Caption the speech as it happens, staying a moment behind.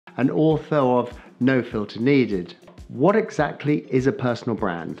and author of No Filter Needed. What exactly is a personal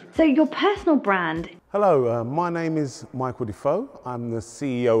brand? So your personal brand. Hello, my name is Michael Defoe. I'm the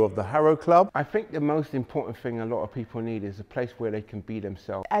CEO of the Harrow Club. I think the most important thing a lot of people need is a place where they can be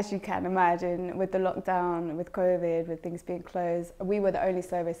themselves. As you can imagine, with the lockdown, with COVID, with things being closed, we were the only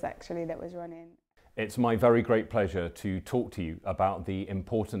service actually that was running. It's my very great pleasure to talk to you about the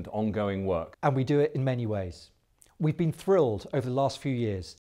important ongoing work. And we do it in many ways. We've been thrilled over the last few years